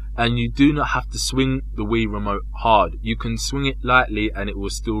 and you do not have to swing the Wii remote hard. You can swing it lightly and it will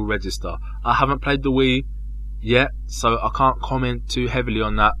still register. I haven't played the Wii yet, so I can't comment too heavily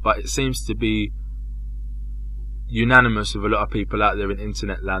on that, but it seems to be unanimous with a lot of people out there in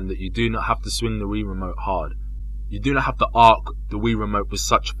internet land that you do not have to swing the Wii remote hard. You do not have to arc the Wii remote with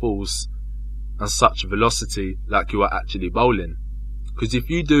such force and such velocity like you are actually bowling. Because if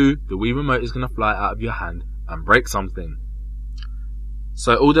you do, the Wii remote is going to fly out of your hand and break something.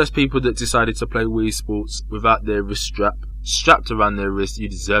 So all those people that decided to play Wii Sports without their wrist strap strapped around their wrist, you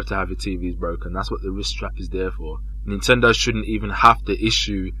deserve to have your TVs broken. That's what the wrist strap is there for. Nintendo shouldn't even have to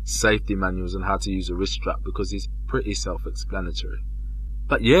issue safety manuals on how to use a wrist strap, because it's pretty self-explanatory.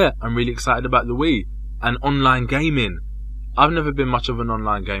 But yeah, I'm really excited about the Wii and online gaming. I've never been much of an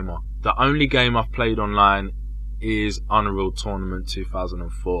online gamer. The only game I've played online is Unreal Tournament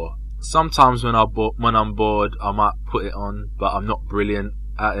 2004. Sometimes when I'm bored, I might put it on, but I'm not brilliant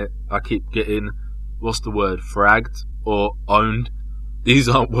at it. I keep getting, fragged or owned. These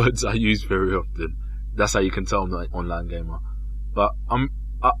aren't words I use very often. That's how you can tell I'm not an online gamer. But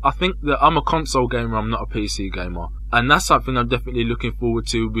I think that I'm a console gamer, I'm not a PC gamer. And that's something I'm definitely looking forward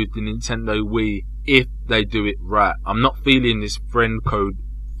to with the Nintendo Wii, if they do it right. I'm not feeling this friend code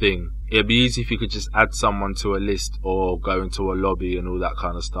thing. It'd be easy if you could just add someone to a list or go into a lobby and all that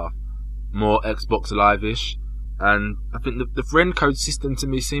kind of stuff. More Xbox Live-ish. And I think the friend code system to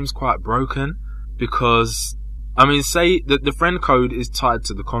me seems quite broken, because, say that the friend code is tied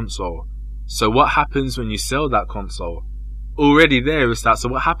to the console. So what happens when you sell that console? Already there is that. So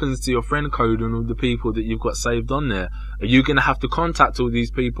what happens to your friend code and all the people that you've got saved on there? Are you going to have to contact all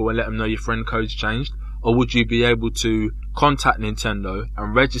these people and let them know your friend code's changed? Or would you be able to contact Nintendo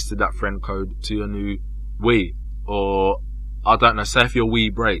and register that friend code to your new Wii? Or, I don't know, say if your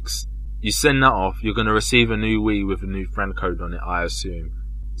Wii breaks, you send that off, you're going to receive a new Wii with a new friend code on it, I assume.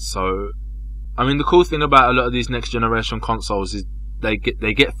 So, the cool thing about a lot of these next generation consoles is they get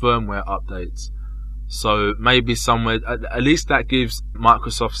firmware updates. So maybe somewhere, at least that gives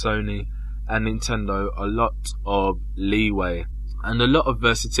Microsoft, Sony and Nintendo a lot of leeway and a lot of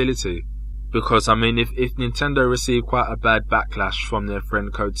versatility. Because, if Nintendo receive quite a bad backlash from their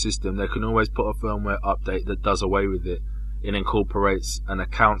friend code system, they can always put a firmware update that does away with it. It incorporates an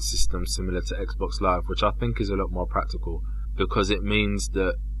account system similar to Xbox Live, which I think is a lot more practical, because it means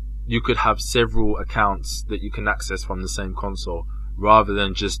that you could have several accounts that you can access from the same console, rather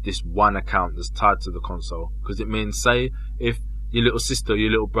than just this one account that's tied to the console. Because it means, say, if your little sister,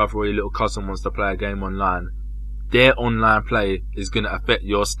 your little brother or your little cousin wants to play a game online, their online play is going to affect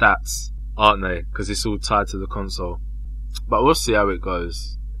your stats, aren't they? Because it's all tied to the console. But we'll see how it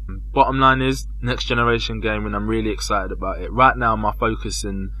goes. Bottom line is, next generation gaming, I'm really excited about it. Right now my focus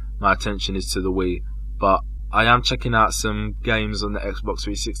and my attention is to the Wii, but I am checking out some games on the Xbox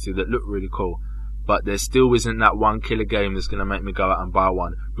 360 that look really cool. But there still isn't that one killer game that's going to make me go out and buy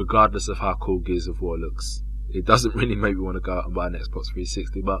one, regardless of how cool Gears of War looks. It doesn't really make me want to go out and buy an Xbox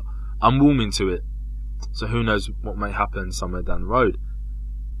 360, but I'm warming to it. So who knows what may happen somewhere down the road.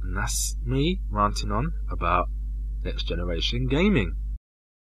 And that's me ranting on about next generation gaming.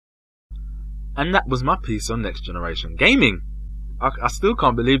 And that was my piece on next generation gaming. I still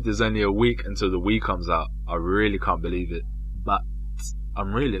can't believe there's only a week until the Wii comes out. I really can't believe it. But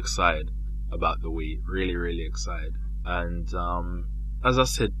I'm really excited about the Wii. Really, really excited. And as I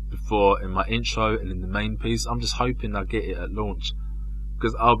said before in my intro and in the main piece, I'm just hoping I get it at launch,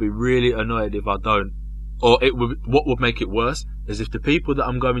 because I'll be really annoyed if I don't. Or what would make it worse is if the people that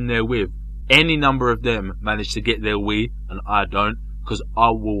I'm going there with, any number of them manage to get their Wii and I don't, because I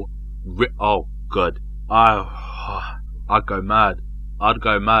will oh god, I'd go mad.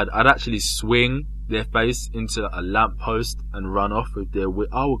 I'd actually swing their face into a lamppost and run off with their Wii.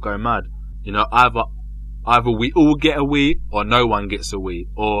 I would go mad. You know, either we all get a Wii or no one gets a Wii.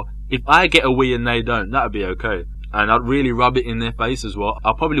 Or if I get a Wii and they don't, that'd be okay. And I'd really rub it in their face as well.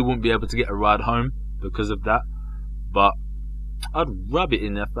 I probably wouldn't be able to get a ride home because of that, but I'd rub it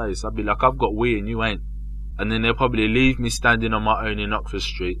in their face. I'd be like, I've got Wii and you ain't. And then they'll probably leave me standing on my own in Oxford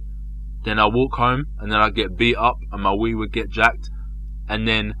Street. Then I'll walk home and then I'd get beat up and my Wii would get jacked. And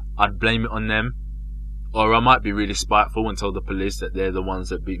then I'd blame it on them. Or I might be really spiteful and tell the police that they're the ones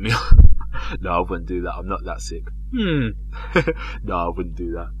that beat me up. No, I wouldn't do that. I'm not that sick. No, I wouldn't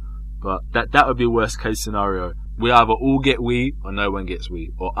do that. But that would be worst case scenario. We either all get Wii or no one gets Wii.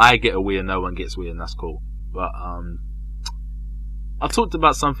 Or I get a Wii and no one gets Wii, and that's cool. But I talked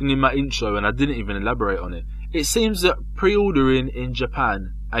about something in my intro and I didn't even elaborate on it. It seems that pre-ordering in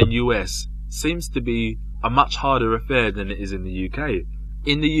Japan and US seems to be a much harder affair than it is in the UK.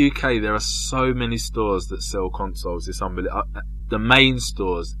 In the UK, there are so many stores that sell consoles. It's unbelievable. The main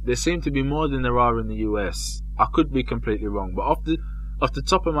stores. There seem to be more than there are in the US. I could be completely wrong, but off the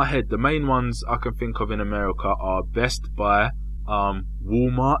top of my head, the main ones I can think of in America are Best Buy,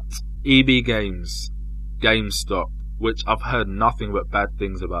 Walmart, EB Games, GameStop, which I've heard nothing but bad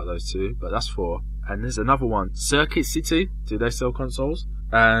things about those two, but that's 4. And there's another one, Circuit City. Do they sell consoles?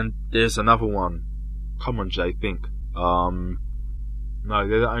 And there's another one. Come on, Jay, think. No,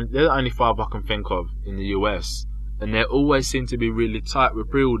 they're the only 5 I can think of in the US. And they always seem to be really tight with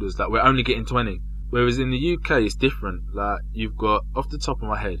pre-orders, like we're only getting 20. Whereas in the UK it's different. Like you've got, off the top of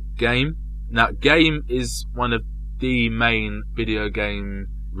my head, Game. Now Game is one of the main video game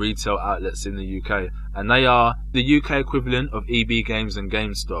retail outlets in the UK. And they are the UK equivalent of EB Games and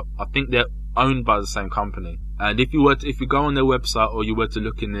GameStop. I think they're owned by the same company. And if you go on their website or you were to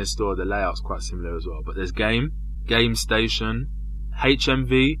look in their store, the layout's quite similar as well. But there's Game Station,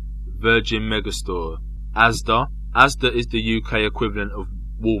 HMV, Virgin Megastore, Asda. Asda is the UK equivalent of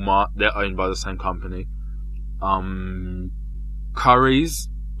Walmart. They're owned by the same company. Currys,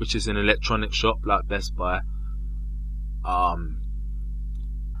 which is an electronic shop like Best Buy.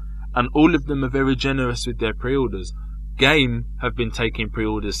 And all of them are very generous with their pre-orders. Game have been taking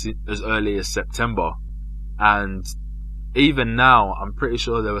pre-orders as early as September. And even now, I'm pretty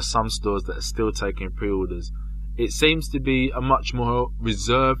sure there are some stores that are still taking pre-orders. It seems to be a much more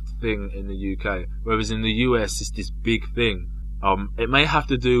reserved thing in the UK, whereas in the US it's this big thing. It may have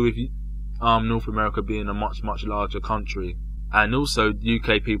to do with North America being a much, much larger country, and also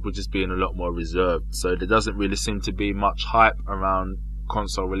UK people just being a lot more reserved. So there doesn't really seem to be much hype around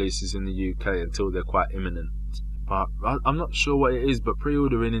console releases in the UK until they're quite imminent. But I'm not sure what it is, but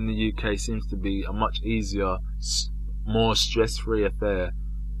pre-ordering in the UK seems to be a much easier, more stress-free affair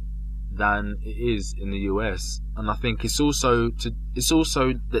than it is in the US. And I think it's also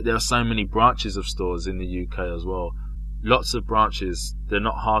that there are so many branches of stores in the UK as well. Lots of branches. They're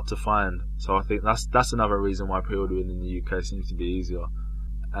not hard to find. So I think that's another reason why pre-ordering in the UK seems to be easier.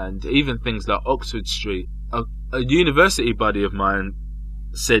 And even things like Oxford Street. A university buddy of mine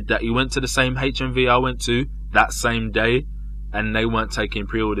said that he went to the same HMV I went to that same day, and they weren't taking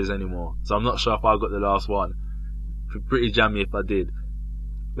pre-orders anymore. So I'm not sure if I got the last one. Pretty jammy if I did.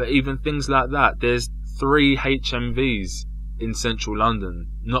 But even things like that, there's 3 HMVs in central London,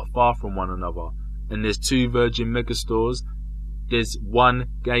 not far from one another. And there's 2 Virgin Megastores. There's 1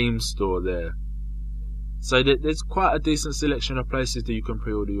 game store there. So there's quite a decent selection of places that you can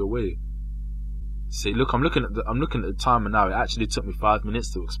pre-order your Wii. See, look, I'm looking at the timer now. It actually took me 5 minutes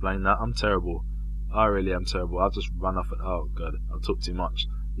to explain that. I'm terrible. I really am terrible. I'll just run off and, oh god, I'll talk too much,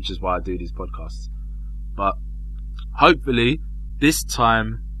 which is why I do these podcasts. But hopefully this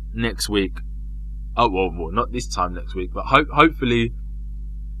time next week, well, not this time next week, but hopefully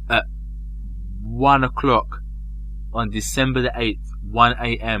at 1 o'clock on December the 8th, 1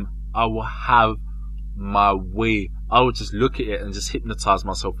 a.m, I will have my Wii. I will just look at it and just hypnotize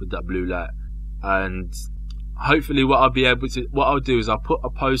myself with that blue light. And hopefully what I'll do is I'll put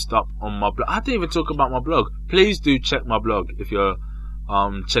a post up on my blog. I didn't even talk about my blog. Please do check my blog if you're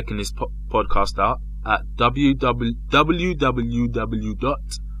checking this podcast out at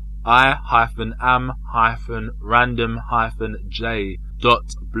www.i-am-random-j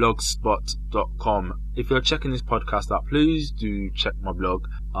rambles.blogspot.com. If you're checking this podcast out, please do check my blog.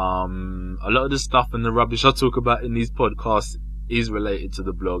 A lot of the stuff and the rubbish I talk about in these podcasts is related to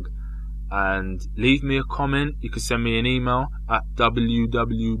the blog. And leave me a comment. You can send me an email at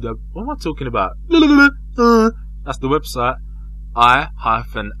www. What am I talking about? That's the website.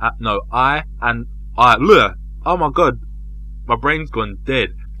 Oh my god, my brain's gone dead.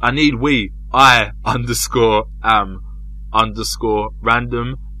 I need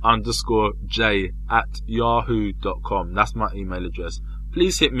I_am_random_j@yahoo.com. That's my email address.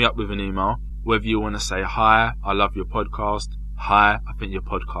 Please hit me up with an email, whether you want to say hi, I love your podcast, hi, I think your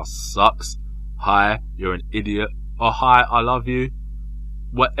podcast sucks, hi, you're an idiot, or hi, I love you.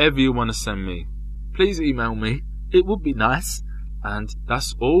 Whatever you want to send me, please email me. It would be nice. And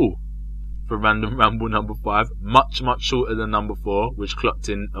that's all for Random Ramble number 5. Much shorter than number 4, which clocked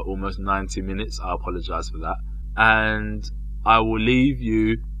in at almost 90 minutes. I apologise for that. And I will leave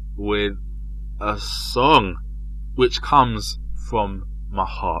you with a song which comes from my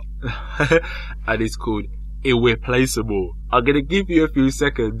heart. And it's called Irreplaceable. I'm going to give you a few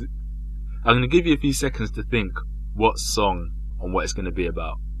seconds to think what song and what it's going to be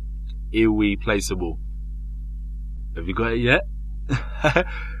about. Irreplaceable. Have you got it yet? I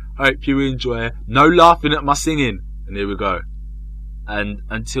hope you enjoy. No laughing at my singing. And here we go. And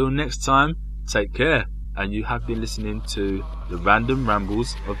until next time, take care. And you have been listening to the Random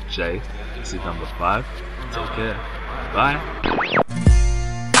Rambles of Jay. This is number 5. Take care. Bye.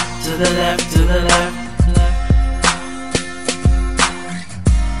 To the left, to the left,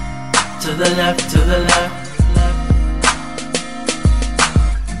 to the left, to the left,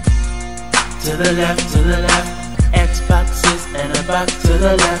 to the left, to the left. Xboxes and a box to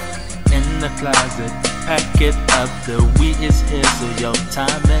the left. In the closet, pack it up. The weed is here, so your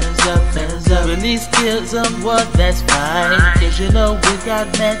time is up. Release skills of what that's fine. Cause you know we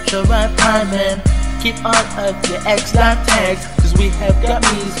got Metro right Prime and keep all of your X-Live tags. Cause we have got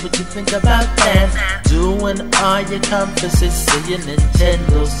me's, what you think about that? Doing all your conferences, saying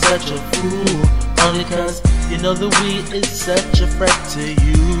Nintendo's such a fool. Only cause you know the weed is such a threat to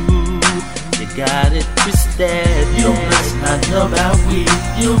you. You got it twisted. You must not know about weed.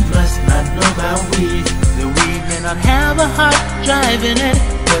 You must not know about weed. The weed may not have a heart driving it,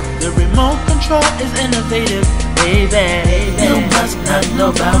 but the remote control is innovative, baby. You must not know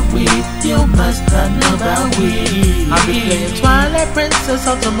about weed. You must not know about weed. I'll be playing Twilight Princess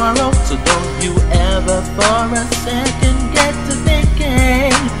all tomorrow, so don't you ever for a second get to thinking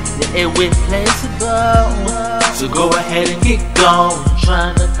you're irreplaceable. So go ahead and get gone,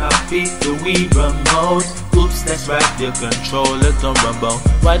 trying to copy the Wii remote. Oops, that's right, your controller don't rumble.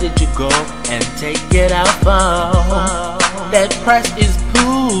 Why did you go and take it out phone? That price is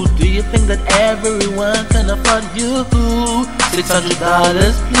poo. Do you think that everyone can afford you?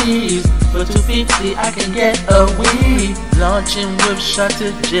 $600 please. For $250 I can get a Wii. Launching with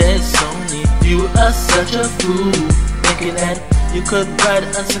shortages, Sony. You are such a fool, thinking that you could write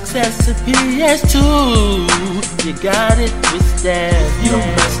a success to PS2. You got it twisted. You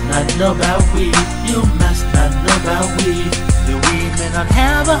must not know about weed. You must not know about weed. The weed may not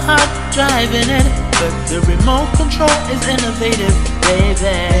have a heart driving it, but the remote control is innovative,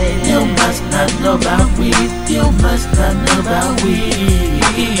 baby. You must not know about weed. You must not know about weed.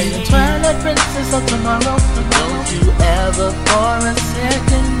 Playing Twilight Princess of tomorrow, so don't you ever for a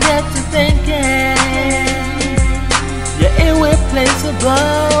second get to thinking you're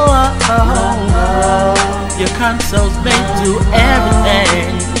irreplaceable. Your consoles may do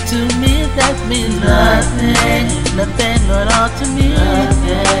everything. To me that means nothing. Nothing at all to me.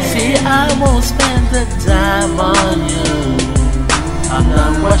 See, I won't spend the time on you. I'm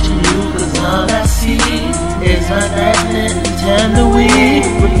not watching you, cause all I see is my Nintendo Wii.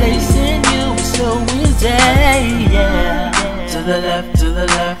 Replacing you is so easy, yeah. To the left, to the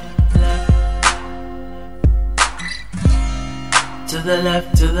left, to the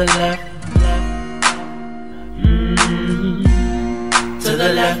left, to the left, to the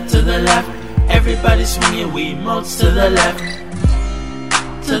left, to the left. Everybody swinging Wiimotes to the left,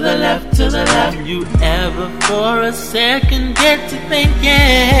 to the left, to the left. You ever for a second get to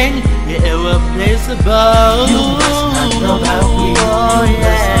thinking you're irreplaceable? You must not know about weed. Oh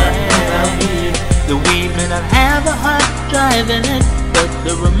yeah. The weed may not have a heart driving it, but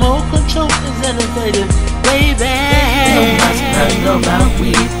the remote control is innovative, baby. You must not know about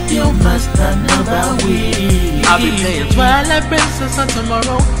weed. You must not know about weed. I'll be playing Twilight Princess on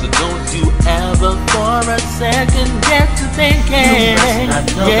tomorrow, so don't you ever for a second get to thinking. Yeah.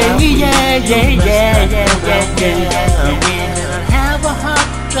 The weed may not have a heart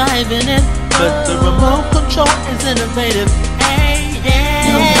driving it, but the remote control is innovative. Hey, yeah.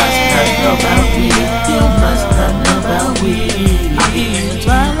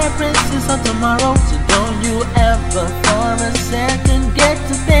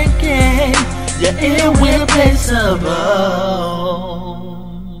 summer.